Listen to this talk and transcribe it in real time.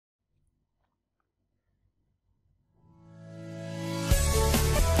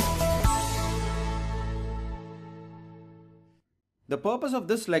The purpose of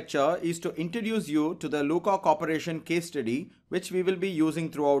this lecture is to introduce you to the LUKA Corporation case study, which we will be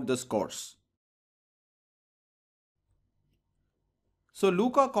using throughout this course. So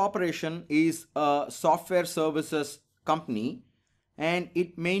LUKA Corporation is a software services company and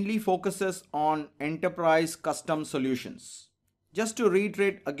it mainly focuses on enterprise custom solutions. Just to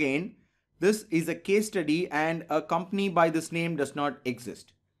reiterate again, this is a case study and a company by this name does not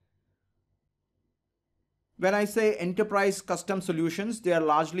exist. When I say enterprise custom solutions, they are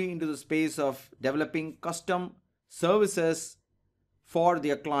largely into the space of developing custom services for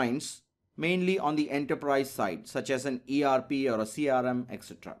their clients, mainly on the enterprise side, such as an ERP or a CRM,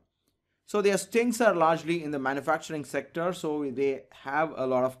 etc. So their strengths are largely in the manufacturing sector. So they have a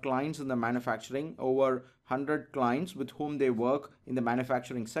lot of clients in the manufacturing, over 100 clients with whom they work in the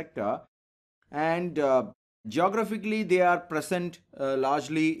manufacturing sector. And geographically, they are present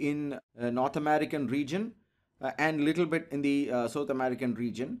largely in North American region and little bit in the South American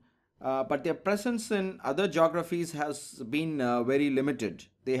region. But their presence in other geographies has been very limited.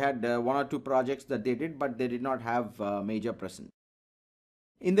 They had one or two projects that they did, but they did not have major presence.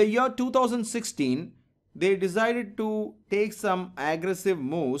 In the year 2016, they decided to take some aggressive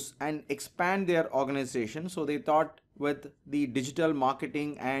moves and expand their organization. So they thought with the digital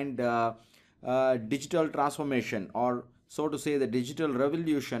marketing and digital transformation, or so to say the digital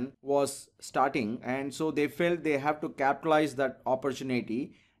revolution was starting, and so they felt they have to capitalize that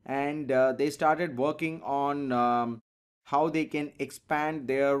opportunity, and they started working on how they can expand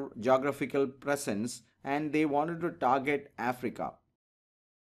their geographical presence, and they wanted to target Africa.